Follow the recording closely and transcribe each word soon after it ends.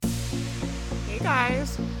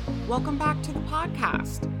guys, welcome back to the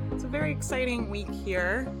podcast. It's a very exciting week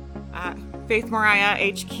here at Faith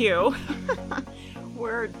Mariah HQ.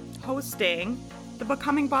 We're hosting the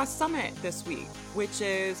Becoming Boss Summit this week, which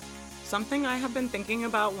is something I have been thinking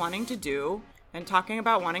about wanting to do and talking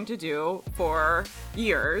about wanting to do for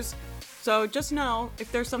years. So just know,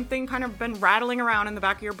 if there's something kind of been rattling around in the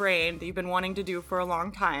back of your brain that you've been wanting to do for a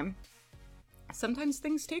long time, sometimes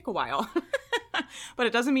things take a while. But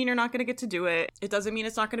it doesn't mean you're not going to get to do it. It doesn't mean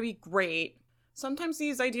it's not going to be great. Sometimes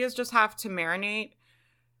these ideas just have to marinate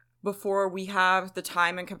before we have the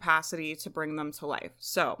time and capacity to bring them to life.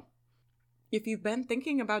 So if you've been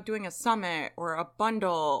thinking about doing a summit or a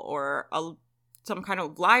bundle or some kind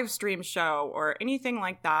of live stream show or anything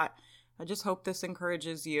like that, I just hope this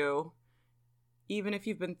encourages you. Even if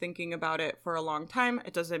you've been thinking about it for a long time,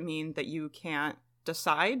 it doesn't mean that you can't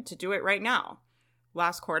decide to do it right now.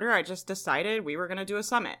 Last quarter, I just decided we were going to do a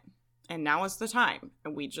summit, and now is the time,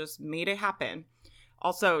 and we just made it happen.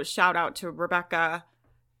 Also, shout out to Rebecca.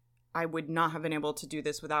 I would not have been able to do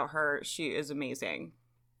this without her. She is amazing.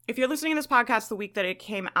 If you're listening to this podcast the week that it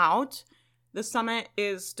came out, the summit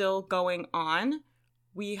is still going on.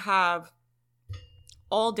 We have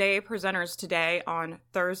all day presenters today on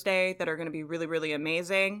Thursday that are going to be really, really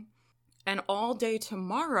amazing. And all day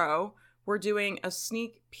tomorrow, we're doing a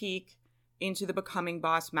sneak peek into the Becoming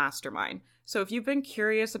Boss Mastermind. So if you've been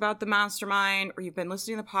curious about the mastermind or you've been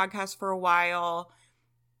listening to the podcast for a while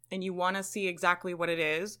and you want to see exactly what it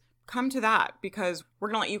is, come to that, because we're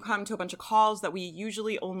going to let you come to a bunch of calls that we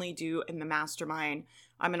usually only do in the mastermind.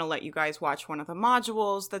 I'm going to let you guys watch one of the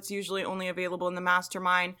modules that's usually only available in the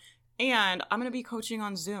mastermind. And I'm going to be coaching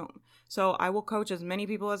on Zoom. So I will coach as many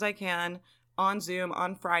people as I can on Zoom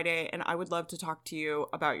on Friday. And I would love to talk to you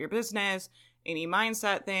about your business, any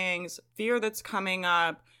mindset things, fear that's coming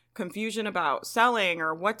up, confusion about selling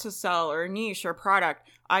or what to sell or niche or product.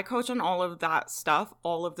 I coach on all of that stuff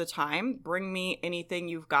all of the time. Bring me anything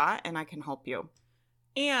you've got and I can help you.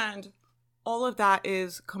 And all of that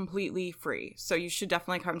is completely free. So you should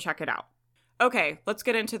definitely come check it out. Okay, let's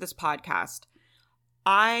get into this podcast.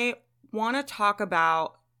 I want to talk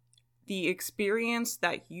about the experience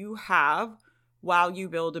that you have while you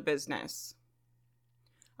build a business.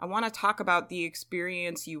 I want to talk about the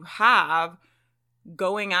experience you have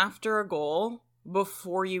going after a goal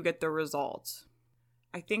before you get the results.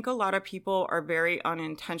 I think a lot of people are very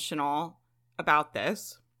unintentional about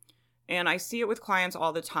this, and I see it with clients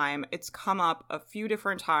all the time. It's come up a few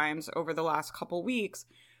different times over the last couple weeks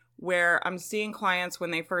where I'm seeing clients when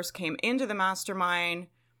they first came into the mastermind,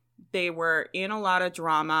 they were in a lot of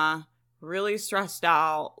drama, really stressed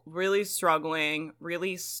out, really struggling,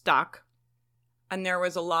 really stuck. And there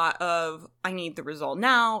was a lot of, I need the result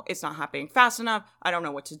now. It's not happening fast enough. I don't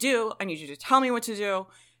know what to do. I need you to tell me what to do.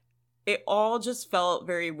 It all just felt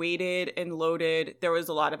very weighted and loaded. There was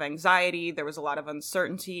a lot of anxiety. There was a lot of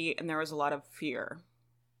uncertainty. And there was a lot of fear.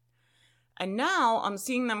 And now I'm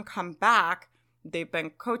seeing them come back. They've been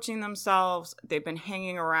coaching themselves. They've been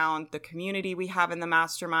hanging around the community we have in the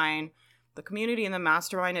mastermind. The community in the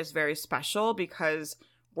mastermind is very special because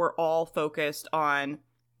we're all focused on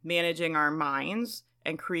managing our minds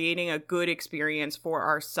and creating a good experience for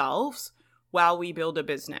ourselves while we build a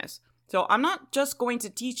business. So I'm not just going to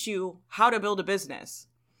teach you how to build a business.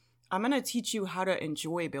 I'm going to teach you how to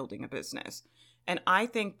enjoy building a business. And I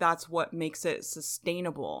think that's what makes it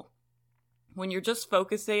sustainable. When you're just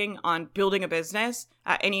focusing on building a business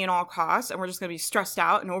at any and all costs, and we're just going to be stressed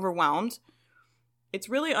out and overwhelmed, it's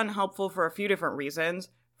really unhelpful for a few different reasons.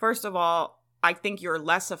 First of all, I think you're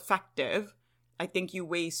less effective. I think you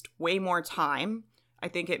waste way more time. I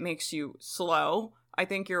think it makes you slow. I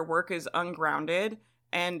think your work is ungrounded.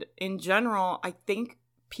 And in general, I think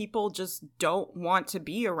people just don't want to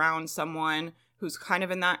be around someone who's kind of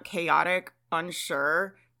in that chaotic,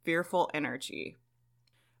 unsure, fearful energy.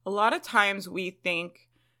 A lot of times we think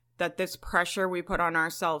that this pressure we put on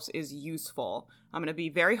ourselves is useful. I'm going to be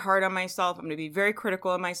very hard on myself. I'm going to be very critical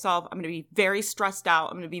of myself. I'm going to be very stressed out.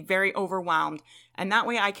 I'm going to be very overwhelmed. And that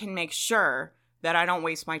way I can make sure that I don't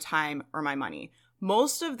waste my time or my money.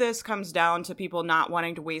 Most of this comes down to people not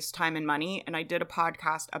wanting to waste time and money. And I did a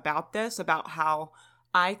podcast about this, about how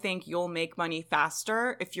I think you'll make money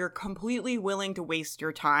faster if you're completely willing to waste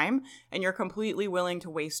your time and you're completely willing to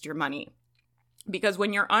waste your money. Because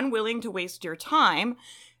when you're unwilling to waste your time,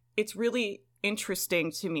 it's really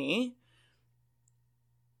interesting to me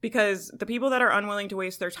because the people that are unwilling to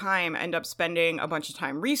waste their time end up spending a bunch of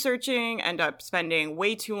time researching, end up spending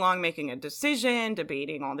way too long making a decision,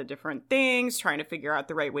 debating all the different things, trying to figure out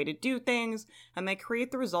the right way to do things, and they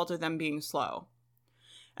create the result of them being slow.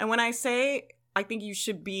 And when I say I think you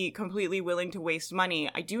should be completely willing to waste money.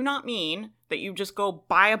 I do not mean that you just go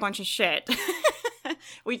buy a bunch of shit.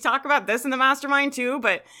 We talk about this in the mastermind too,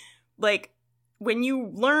 but like when you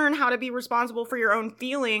learn how to be responsible for your own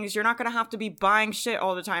feelings, you're not going to have to be buying shit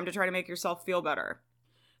all the time to try to make yourself feel better.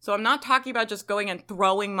 So I'm not talking about just going and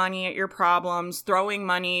throwing money at your problems, throwing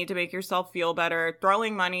money to make yourself feel better,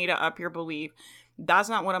 throwing money to up your belief. That's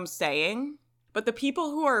not what I'm saying. But the people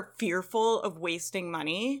who are fearful of wasting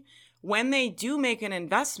money, when they do make an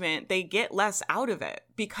investment, they get less out of it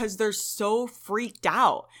because they're so freaked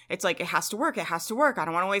out. It's like, it has to work. It has to work. I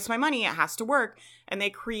don't want to waste my money. It has to work. And they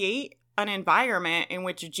create an environment in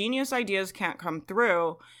which genius ideas can't come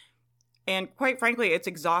through. And quite frankly, it's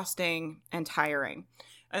exhausting and tiring.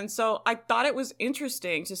 And so I thought it was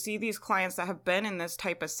interesting to see these clients that have been in this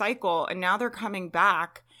type of cycle and now they're coming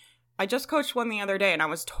back. I just coached one the other day and I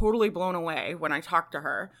was totally blown away when I talked to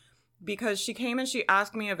her because she came and she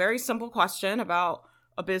asked me a very simple question about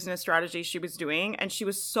a business strategy she was doing. And she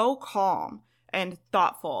was so calm and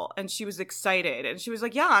thoughtful and she was excited. And she was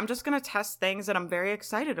like, yeah, I'm just going to test things and I'm very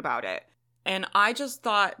excited about it. And I just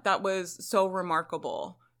thought that was so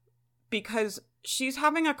remarkable because she's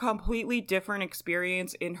having a completely different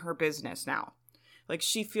experience in her business now. Like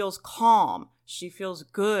she feels calm. She feels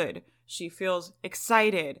good. She feels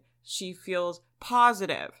excited. She feels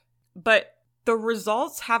positive. But the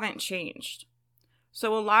results haven't changed.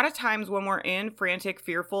 So a lot of times when we're in frantic,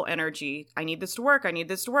 fearful energy, I need this to work. I need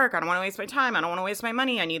this to work. I don't want to waste my time. I don't want to waste my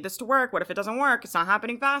money. I need this to work. What if it doesn't work? It's not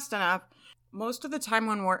happening fast enough. Most of the time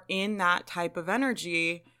when we're in that type of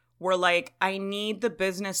energy, we're like, I need the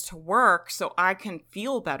business to work so I can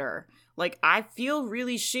feel better. Like, I feel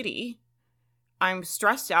really shitty. I'm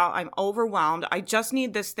stressed out. I'm overwhelmed. I just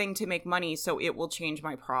need this thing to make money so it will change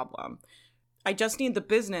my problem. I just need the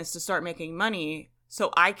business to start making money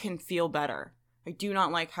so I can feel better. I do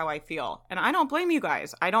not like how I feel. And I don't blame you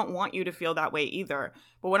guys. I don't want you to feel that way either.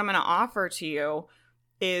 But what I'm going to offer to you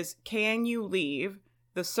is, can you leave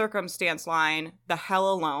the circumstance line the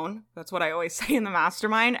hell alone? That's what I always say in the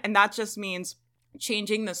mastermind. And that just means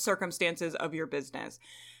changing the circumstances of your business.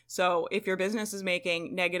 So if your business is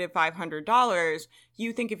making negative $500,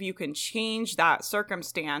 you think if you can change that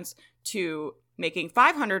circumstance to making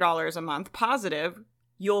 $500 a month positive,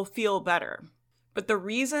 you'll feel better. But the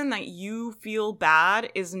reason that you feel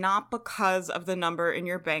bad is not because of the number in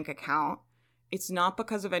your bank account. It's not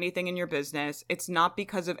because of anything in your business. It's not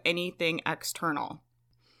because of anything external.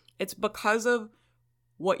 It's because of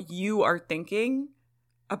what you are thinking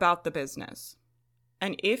about the business.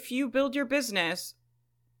 And if you build your business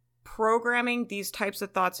programming these types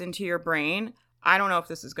of thoughts into your brain, I don't know if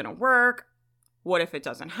this is going to work. What if it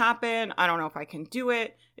doesn't happen? I don't know if I can do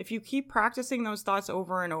it. If you keep practicing those thoughts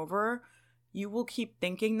over and over, you will keep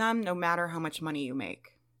thinking them no matter how much money you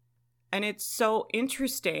make. And it's so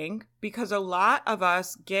interesting because a lot of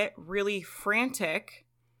us get really frantic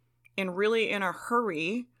and really in a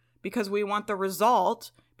hurry because we want the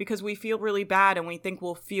result, because we feel really bad and we think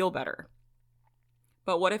we'll feel better.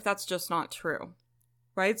 But what if that's just not true,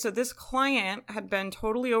 right? So this client had been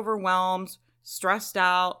totally overwhelmed, stressed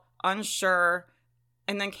out, unsure,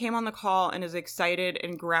 and then came on the call and is excited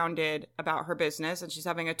and grounded about her business. And she's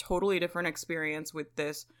having a totally different experience with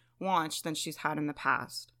this launch than she's had in the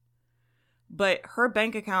past. But her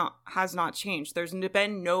bank account has not changed. There's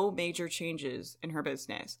been no major changes in her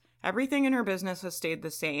business. Everything in her business has stayed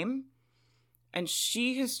the same. And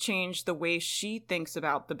she has changed the way she thinks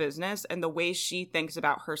about the business and the way she thinks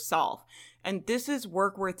about herself. And this is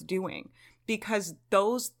work worth doing because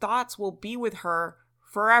those thoughts will be with her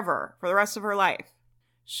forever, for the rest of her life.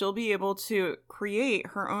 She'll be able to create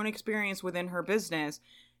her own experience within her business,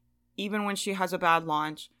 even when she has a bad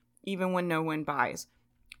launch, even when no one buys.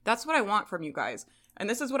 That's what I want from you guys. And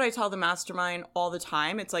this is what I tell the mastermind all the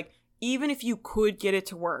time. It's like, even if you could get it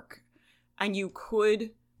to work and you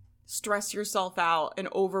could stress yourself out and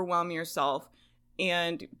overwhelm yourself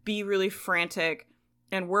and be really frantic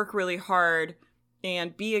and work really hard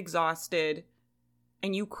and be exhausted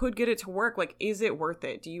and you could get it to work, like, is it worth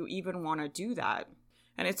it? Do you even want to do that?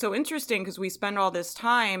 And it's so interesting because we spend all this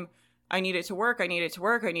time, I need it to work, I need it to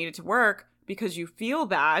work, I need it to work, because you feel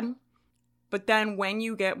bad. But then when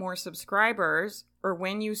you get more subscribers or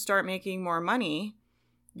when you start making more money,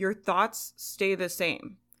 your thoughts stay the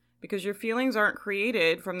same because your feelings aren't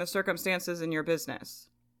created from the circumstances in your business.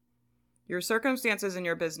 Your circumstances in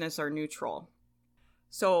your business are neutral.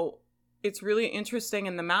 So it's really interesting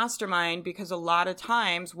in the mastermind because a lot of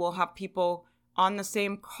times we'll have people on the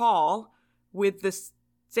same call with the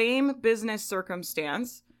same business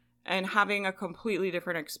circumstance and having a completely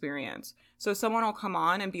different experience. So someone will come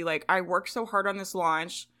on and be like, I worked so hard on this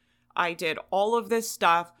launch. I did all of this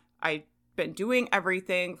stuff. I've been doing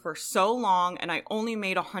everything for so long and I only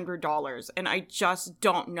made $100 and I just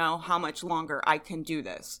don't know how much longer I can do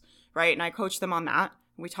this, right? And I coach them on that.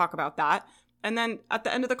 We talk about that. And then at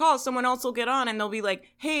the end of the call, someone else will get on and they'll be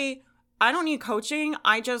like, hey, I don't need coaching.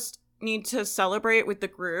 I just need to celebrate with the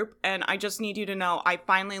group. And I just need you to know I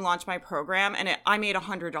finally launched my program and I made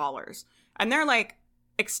 $100. And they're like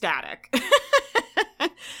ecstatic.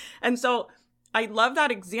 And so I love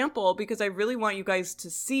that example because I really want you guys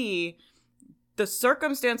to see the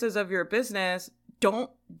circumstances of your business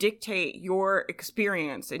don't dictate your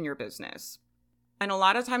experience in your business. And a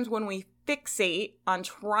lot of times when we fixate on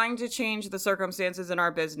trying to change the circumstances in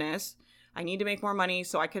our business, I need to make more money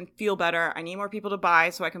so I can feel better. I need more people to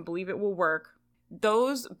buy so I can believe it will work.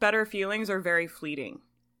 Those better feelings are very fleeting.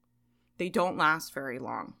 They don't last very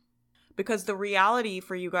long. Because the reality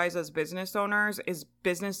for you guys as business owners is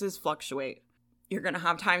businesses fluctuate. You're going to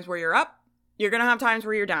have times where you're up. You're going to have times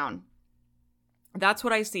where you're down. That's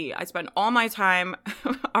what I see. I spend all my time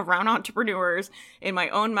around entrepreneurs in my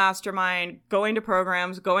own mastermind, going to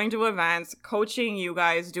programs, going to events, coaching you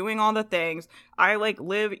guys, doing all the things. I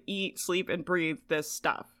live, eat, sleep, and breathe this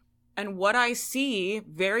stuff. And what I see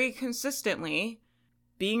very consistently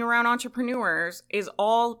being around entrepreneurs is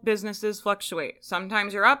all businesses fluctuate.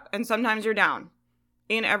 Sometimes you're up and sometimes you're down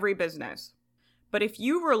in every business. But if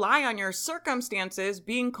you rely on your circumstances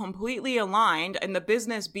being completely aligned and the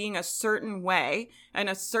business being a certain way and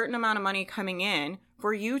a certain amount of money coming in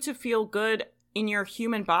for you to feel good in your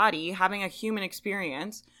human body, having a human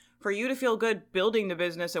experience, for you to feel good building the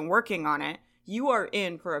business and working on it, you are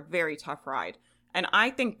in for a very tough ride. And I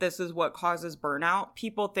think this is what causes burnout.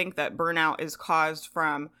 People think that burnout is caused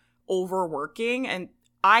from overworking, and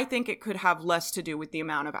I think it could have less to do with the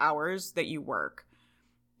amount of hours that you work.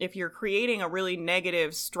 If you're creating a really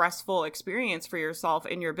negative, stressful experience for yourself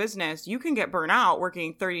in your business, you can get burnt out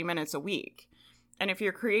working 30 minutes a week. And if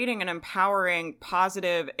you're creating an empowering,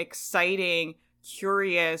 positive, exciting,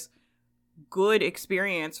 curious, good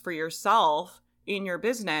experience for yourself in your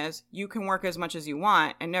business, you can work as much as you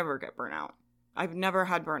want and never get burnt out. I've never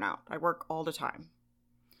had burnout. I work all the time.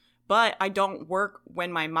 But I don't work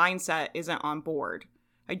when my mindset isn't on board.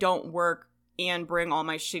 I don't work and bring all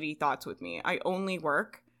my shitty thoughts with me. I only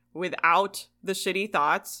work without the shitty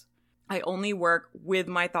thoughts. I only work with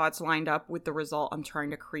my thoughts lined up with the result I'm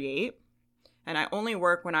trying to create. And I only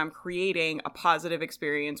work when I'm creating a positive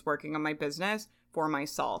experience working on my business for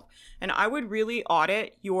myself. And I would really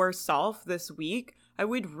audit yourself this week. I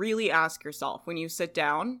would really ask yourself when you sit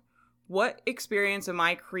down, what experience am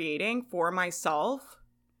I creating for myself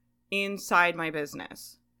inside my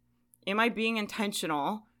business? Am I being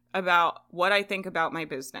intentional about what I think about my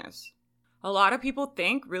business? A lot of people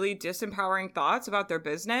think really disempowering thoughts about their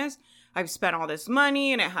business. I've spent all this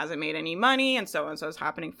money and it hasn't made any money and so is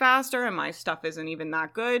happening faster and my stuff isn't even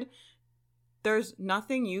that good. There's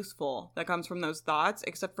nothing useful that comes from those thoughts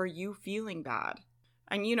except for you feeling bad.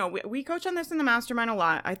 And we coach on this in the mastermind a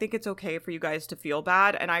lot. I think it's okay for you guys to feel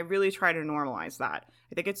bad, and I really try to normalize that.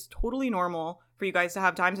 I think it's totally normal for you guys to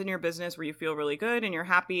have times in your business where you feel really good and you're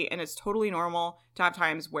happy, and it's totally normal to have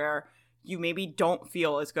times where you maybe don't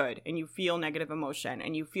feel as good and you feel negative emotion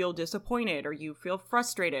and you feel disappointed or you feel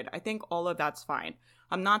frustrated. I think all of that's fine.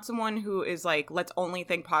 I'm not someone who is like, let's only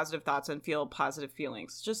think positive thoughts and feel positive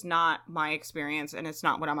feelings. It's just not my experience and it's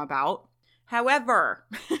not what I'm about. However,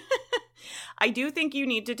 I do think you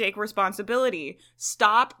need to take responsibility.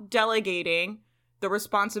 Stop delegating the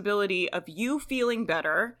responsibility of you feeling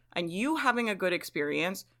better and you having a good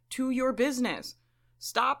experience to your business.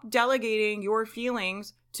 Stop delegating your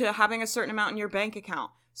feelings to having a certain amount in your bank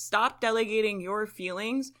account. Stop delegating your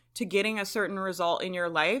feelings to getting a certain result in your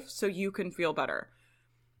life so you can feel better.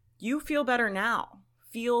 You feel better now.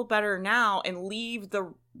 Feel better now and leave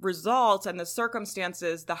the results and the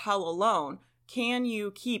circumstances the hell alone. Can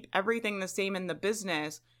you keep everything the same in the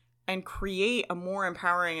business and create a more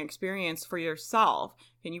empowering experience for yourself?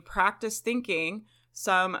 Can you practice thinking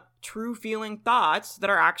some true feeling thoughts that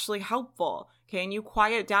are actually helpful? Can you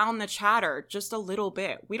quiet down the chatter just a little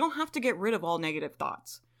bit? We don't have to get rid of all negative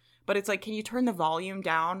thoughts, but it's like, can you turn the volume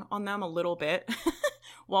down on them a little bit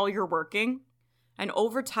while you're working? And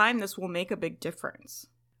over time, this will make a big difference.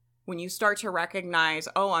 When you start to recognize,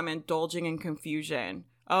 oh, I'm indulging in confusion.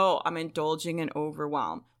 Oh, I'm indulging in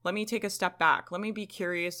overwhelm. Let me take a step back. Let me be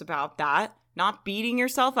curious about that. Not beating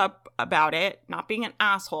yourself up about it. Not being an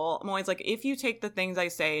asshole. I'm always like, if you take the things I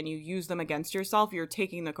say and you use them against yourself, you're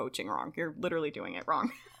taking the coaching wrong. You're literally doing it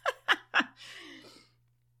wrong.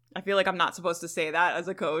 I feel like I'm not supposed to say that as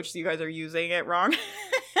a coach. So you guys are using it wrong.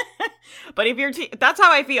 But if that's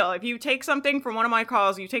how I feel. If you take something from one of my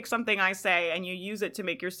calls, you take something I say and you use it to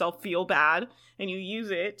make yourself feel bad and you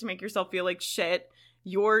use it to make yourself feel like shit,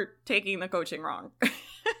 you're taking the coaching wrong.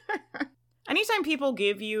 Anytime people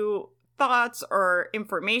give you thoughts or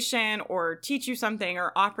information or teach you something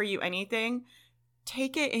or offer you anything,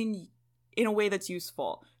 take it in a way that's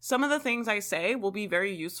useful. Some of the things I say will be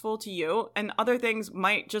very useful to you, and other things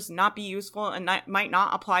might just not be useful and might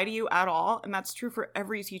not apply to you at all. And that's true for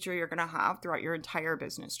every teacher you're going to have throughout your entire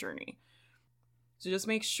business journey. So just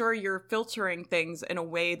make sure you're filtering things in a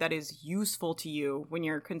way that is useful to you when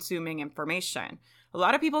you're consuming information. A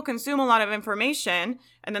lot of people consume a lot of information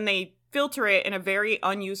and then they filter it in a very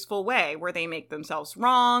unuseful way where they make themselves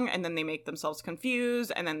wrong and then they make themselves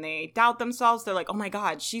confused and then they doubt themselves. They're like, oh my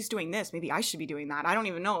God, she's doing this. Maybe I should be doing that. I don't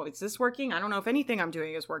even know. Is this working? I don't know if anything I'm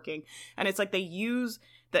doing is working. And it's like they use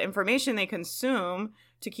the information they consume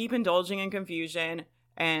to keep indulging in confusion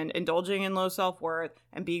and indulging in low self-worth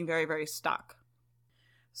and being very, very stuck.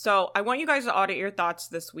 So I want you guys to audit your thoughts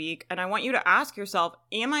this week, and I want you to ask yourself,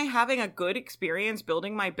 am I having a good experience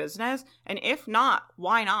building my business? And if not,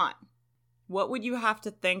 why not? What would you have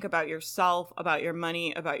to think about yourself, about your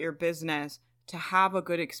money, about your business to have a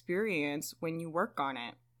good experience when you work on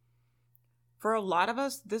it? For a lot of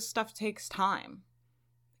us, this stuff takes time.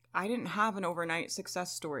 I didn't have an overnight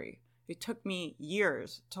success story. It took me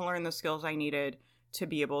years to learn the skills I needed to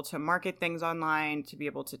be able to market things online, to be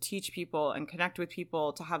able to teach people and connect with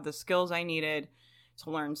people, to have the skills I needed to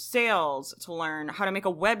learn sales, to learn how to make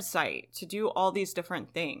a website, to do all these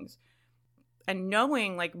different things. And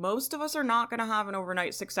knowing like most of us are not going to have an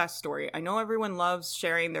overnight success story. I know everyone loves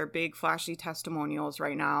sharing their big flashy testimonials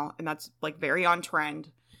right now, and that's like very on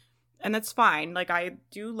trend. And that's fine. Like I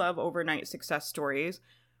do love overnight success stories,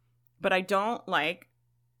 but I don't like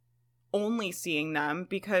only seeing them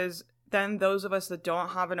because then those of us that don't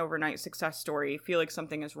have an overnight success story feel like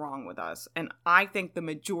something is wrong with us. And I think the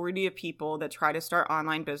majority of people that try to start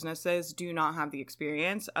online businesses do not have the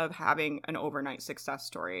experience of having an overnight success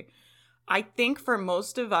story. I think for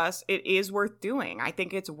most of us, it is worth doing. I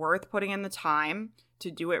think it's worth putting in the time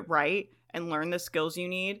to do it right and learn the skills you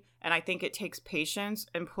need. And I think it takes patience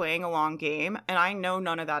and playing a long game. And I know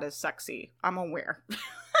none of that is sexy. I'm aware.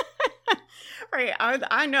 Right.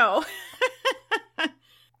 I know.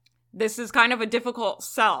 This is kind of a difficult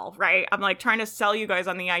sell, right? I'm like trying to sell you guys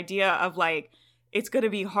on the idea of like, it's going to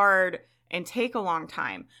be hard and take a long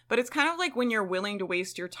time. But it's kind of like when you're willing to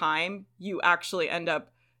waste your time, you actually end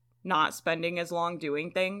up not spending as long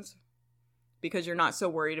doing things because you're not so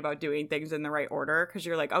worried about doing things in the right order. Because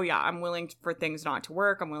you're like, oh yeah, I'm willing for things not to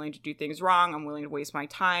work. I'm willing to do things wrong. I'm willing to waste my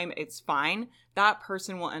time. It's fine. That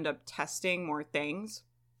person will end up testing more things.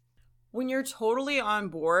 When you're totally on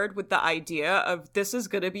board with the idea of this is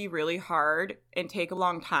going to be really hard and take a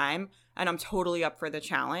long time, and I'm totally up for the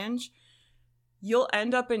challenge, you'll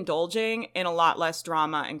end up indulging in a lot less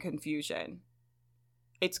drama and confusion.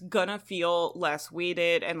 It's going to feel less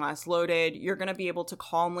weighted and less loaded. You're going to be able to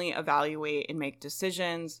calmly evaluate and make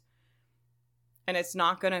decisions. And it's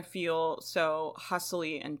not going to feel so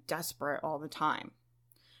hustly and desperate all the time.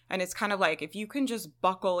 And it's kind of like if you can just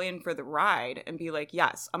buckle in for the ride and be like,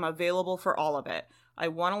 yes, I'm available for all of it. I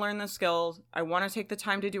want to learn the skills. I want to take the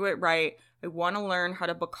time to do it right. I want to learn how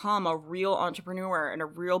to become a real entrepreneur and a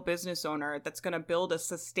real business owner that's going to build a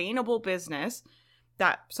sustainable business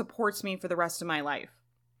that supports me for the rest of my life.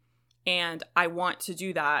 And I want to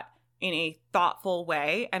do that in a thoughtful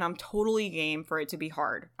way. And I'm totally game for it to be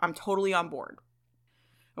hard. I'm totally on board.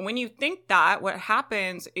 And when you think that, what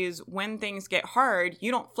happens is when things get hard,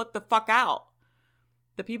 you don't flip the fuck out.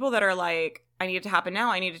 The people that are like, I need it to happen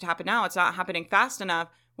now, I need it to happen now, it's not happening fast enough.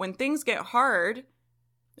 When things get hard,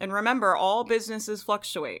 and remember, all businesses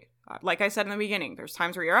fluctuate. Like I said in the beginning, there's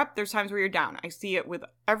times where you're up, there's times where you're down. I see it with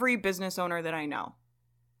every business owner that I know.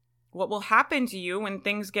 What will happen to you when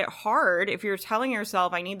things get hard, if you're telling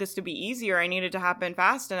yourself, I need this to be easier, I need it to happen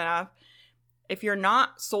fast enough, if you're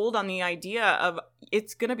not sold on the idea of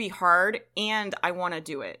it's going to be hard and I want to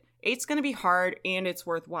do it. It's going to be hard and it's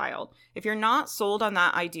worthwhile. If you're not sold on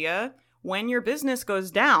that idea, when your business goes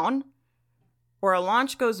down or a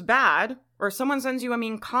launch goes bad or someone sends you a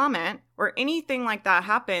mean comment or anything like that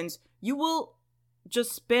happens, you will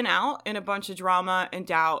just spin out in a bunch of drama and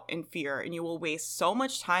doubt and fear, and you will waste so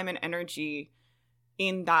much time and energy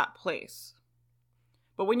in that place.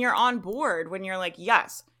 But when you're on board, when you're like,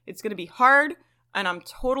 yes, it's going to be hard and I'm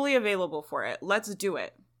totally available for it, let's do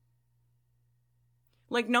it.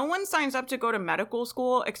 Like, no one signs up to go to medical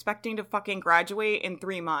school expecting to fucking graduate in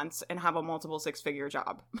 3 months and have a multiple six-figure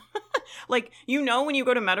job. Like, you know, when you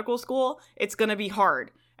go to medical school, it's going to be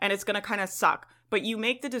hard and it's going to kind of suck. but you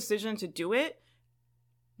make the decision to do it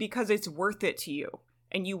because it's worth it to you.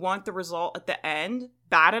 And you want the result at the end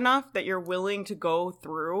bad enough that you're willing to go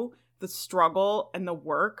through the struggle and the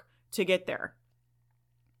work to get there.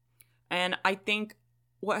 And I think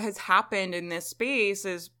what has happened in this space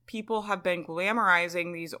is people have been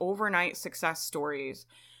glamorizing these overnight success stories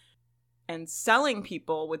and selling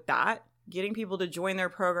people with that, getting people to join their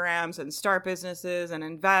programs and start businesses and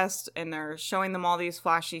invest, and they're showing them all these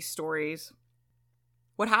flashy stories.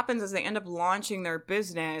 What happens is they end up launching their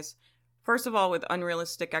business, first of all, with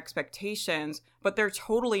unrealistic expectations, but they're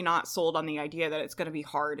totally not sold on the idea that it's going to be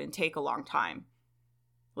hard and take a long time.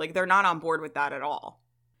 Like, they're not on board with that at all.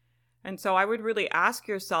 And so I would really ask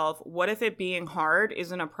yourself, what if it being hard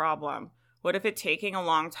isn't a problem? What if it taking a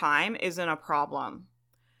long time isn't a problem?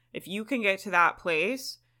 If you can get to that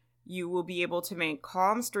place, you will be able to make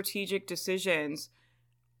calm, strategic decisions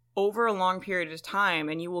over a long period of time,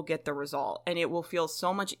 and you will get the result. And it will feel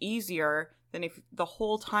so much easier than if the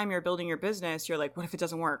whole time you're building your business, you're like, what if it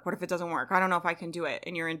doesn't work? What if it doesn't work? I don't know if I can do it.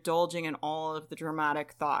 And you're indulging in all of the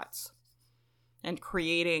dramatic thoughts and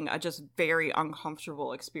creating a just very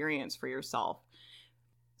uncomfortable experience for yourself.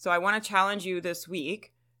 So I want to challenge you this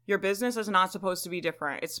week. Your business is not supposed to be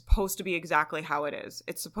different. It's supposed to be exactly how it is.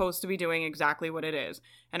 It's supposed to be doing exactly what it is.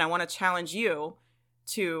 And I want to challenge you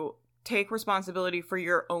to take responsibility for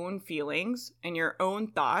your own feelings and your own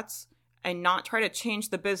thoughts and not try to change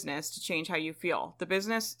the business to change how you feel. The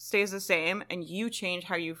business stays the same and you change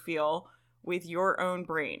how you feel with your own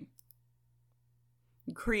brain.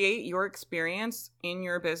 Create your experience in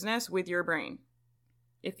your business with your brain.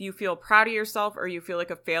 If you feel proud of yourself or you feel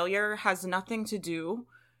like a failure, has nothing to do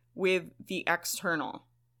with the external.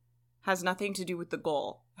 Has nothing to do with the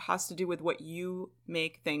goal. It has to do with what you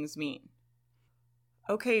make things mean.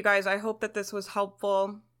 Okay, you guys, I hope that this was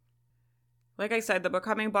helpful. Like I said, the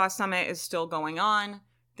Becoming Boss Summit is still going on.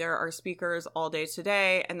 There are speakers all day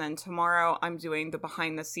today, and then tomorrow I'm doing the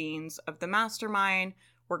behind the scenes of the mastermind.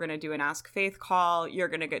 We're going to do an Ask Faith call. You're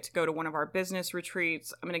going to get to go to one of our business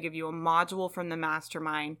retreats. I'm going to give you a module from the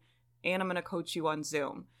mastermind, and I'm going to coach you on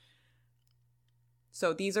Zoom.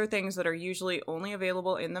 So these are things that are usually only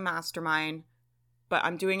available in the mastermind, but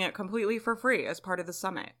I'm doing it completely for free as part of the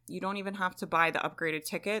summit. You don't even have to buy the upgraded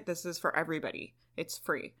ticket. This is for everybody. It's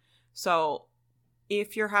free. So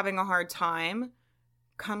if you're having a hard time,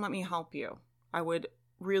 come let me help you. I would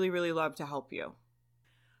really, really love to help you.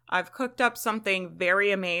 I've cooked up something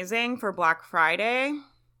very amazing for Black Friday.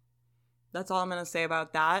 That's all I'm going to say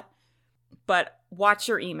about that. But watch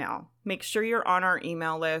your email. Make sure you're on our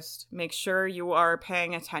email list. Make sure you are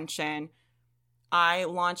paying attention. I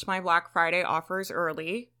launched my Black Friday offers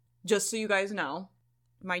early. Just so you guys know,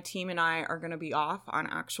 my team and I are going to be off on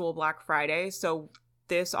actual Black Friday. So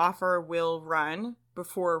this offer will run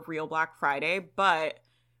before real Black Friday. But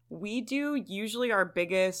we do usually our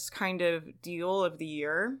biggest kind of deal of the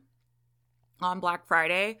year on Black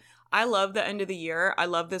Friday. I love the end of the year. I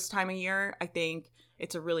love this time of year. I think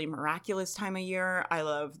it's a really miraculous time of year. I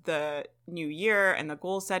love the new year and the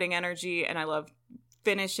goal setting energy. And I love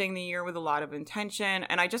finishing the year with a lot of intention.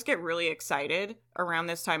 And I just get really excited around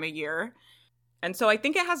this time of year. And so I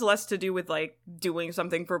think it has less to do with like doing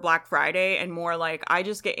something for Black Friday and more like I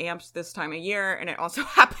just get amped this time of year. And it also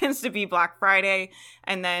happens to be Black Friday.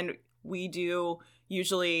 And then we do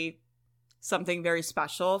usually something very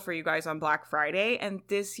special for you guys on Black Friday. And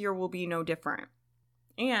this year will be no different.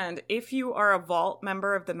 And if you are a Vault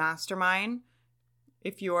member of the Mastermind,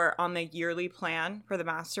 if you are on the yearly plan for the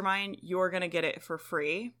Mastermind, you're going to get it for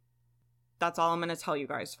free. That's all I'm going to tell you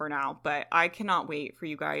guys for now. But I cannot wait for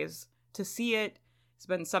you guys to see it. It's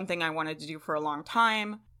been something I wanted to do for a long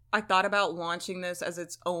time. I thought about launching this as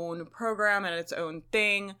its own program and its own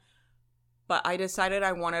thing, but I decided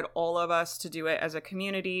I wanted all of us to do it as a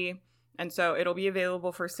community. And so it'll be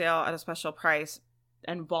available for sale at a special price,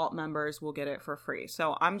 and Vault members will get it for free.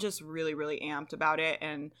 So I'm just really, really amped about it.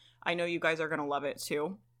 And I know you guys are going to love it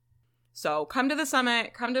too. So come to the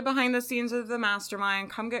summit, come to behind the scenes of the mastermind,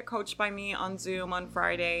 come get coached by me on Zoom on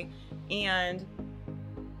Friday, and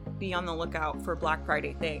be on the lookout for Black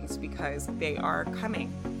Friday things because they are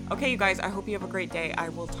coming. Okay, you guys, I hope you have a great day. I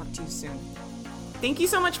will talk to you soon. Thank you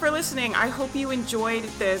so much for listening. I hope you enjoyed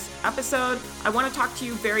this episode. I want to talk to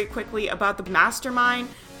you very quickly about the Mastermind.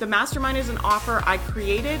 The Mastermind is an offer I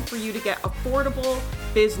created for you to get affordable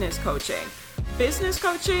business coaching. Business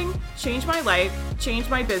coaching changed my life, changed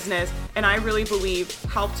my business, and I really believe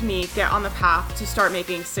helped me get on the path to start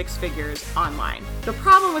making 6 figures online. The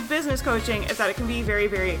problem with business coaching is that it can be very,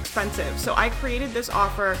 very expensive. So I created this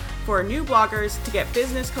offer for new bloggers to get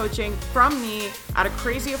business coaching from me at a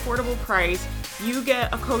crazy affordable price You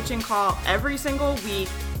get a coaching call every single week.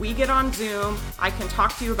 We get on Zoom. I can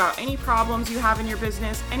talk to you about any problems you have in your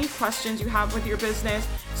business, any questions you have with your business.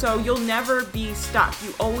 So you'll never be stuck.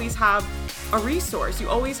 You always have a resource. You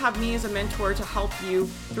always have me as a mentor to help you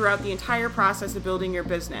throughout the entire process of building your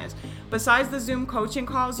business. Besides the Zoom coaching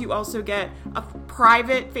calls, you also get a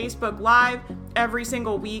private Facebook Live every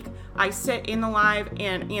single week. I sit in the live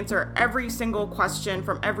and answer every single question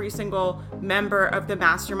from every single member of the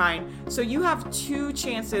mastermind. So you have 2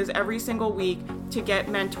 chances every single week to get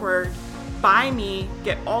mentored by me,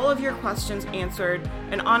 get all of your questions answered,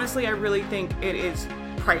 and honestly, I really think it is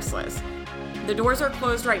priceless. The doors are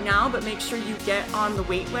closed right now, but make sure you get on the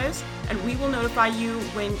wait list and we will notify you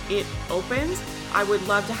when it opens. I would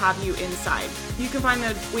love to have you inside. You can find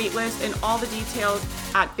the wait list and all the details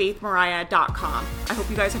at faithmariah.com. I hope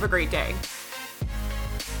you guys have a great day.